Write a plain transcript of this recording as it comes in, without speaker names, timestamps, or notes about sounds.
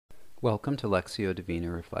Welcome to Lectio Divina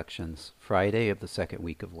Reflections, Friday of the second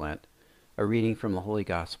week of Lent, a reading from the Holy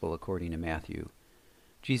Gospel according to Matthew.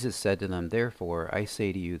 Jesus said to them, "Therefore, I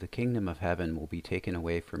say to you, the kingdom of heaven will be taken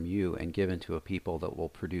away from you and given to a people that will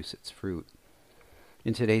produce its fruit."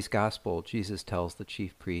 In today's Gospel, Jesus tells the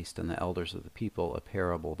chief priest and the elders of the people a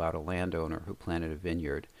parable about a landowner who planted a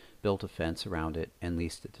vineyard, built a fence around it, and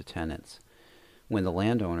leased it to tenants. When the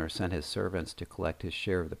landowner sent his servants to collect his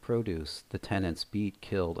share of the produce, the tenants beat,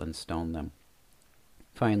 killed, and stoned them.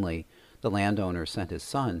 Finally, the landowner sent his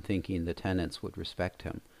son, thinking the tenants would respect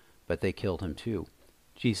him, but they killed him too.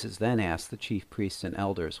 Jesus then asked the chief priests and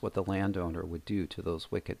elders what the landowner would do to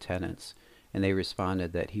those wicked tenants, and they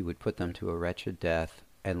responded that he would put them to a wretched death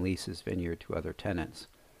and lease his vineyard to other tenants.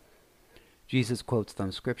 Jesus quotes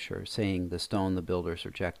them scripture, saying, "The stone the builders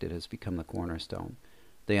rejected has become the cornerstone."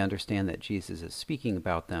 They understand that Jesus is speaking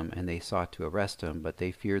about them, and they sought to arrest him, but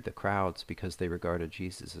they feared the crowds because they regarded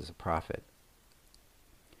Jesus as a prophet.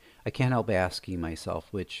 I can't help asking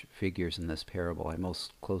myself which figures in this parable I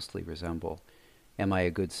most closely resemble. Am I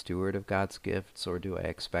a good steward of God's gifts, or do I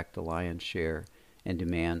expect the lion's share and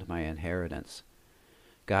demand my inheritance?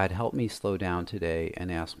 God, help me slow down today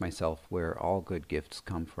and ask myself where all good gifts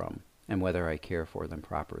come from, and whether I care for them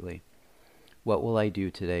properly. What will I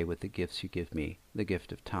do today with the gifts you give me? The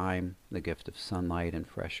gift of time, the gift of sunlight and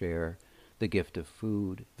fresh air, the gift of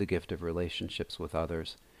food, the gift of relationships with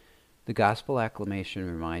others. The gospel acclamation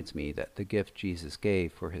reminds me that the gift Jesus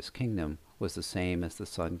gave for his kingdom was the same as the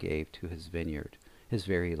Son gave to his vineyard, his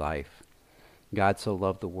very life. God so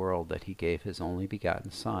loved the world that he gave his only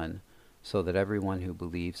begotten Son, so that everyone who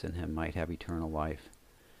believes in him might have eternal life.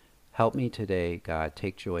 Help me today, God,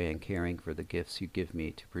 take joy in caring for the gifts you give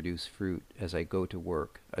me to produce fruit as I go to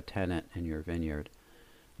work, a tenant in your vineyard.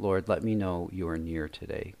 Lord, let me know you are near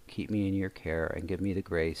today. Keep me in your care and give me the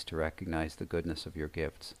grace to recognize the goodness of your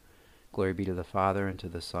gifts. Glory be to the Father, and to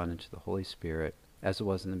the Son, and to the Holy Spirit, as it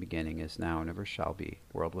was in the beginning, is now, and ever shall be,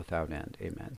 world without end. Amen.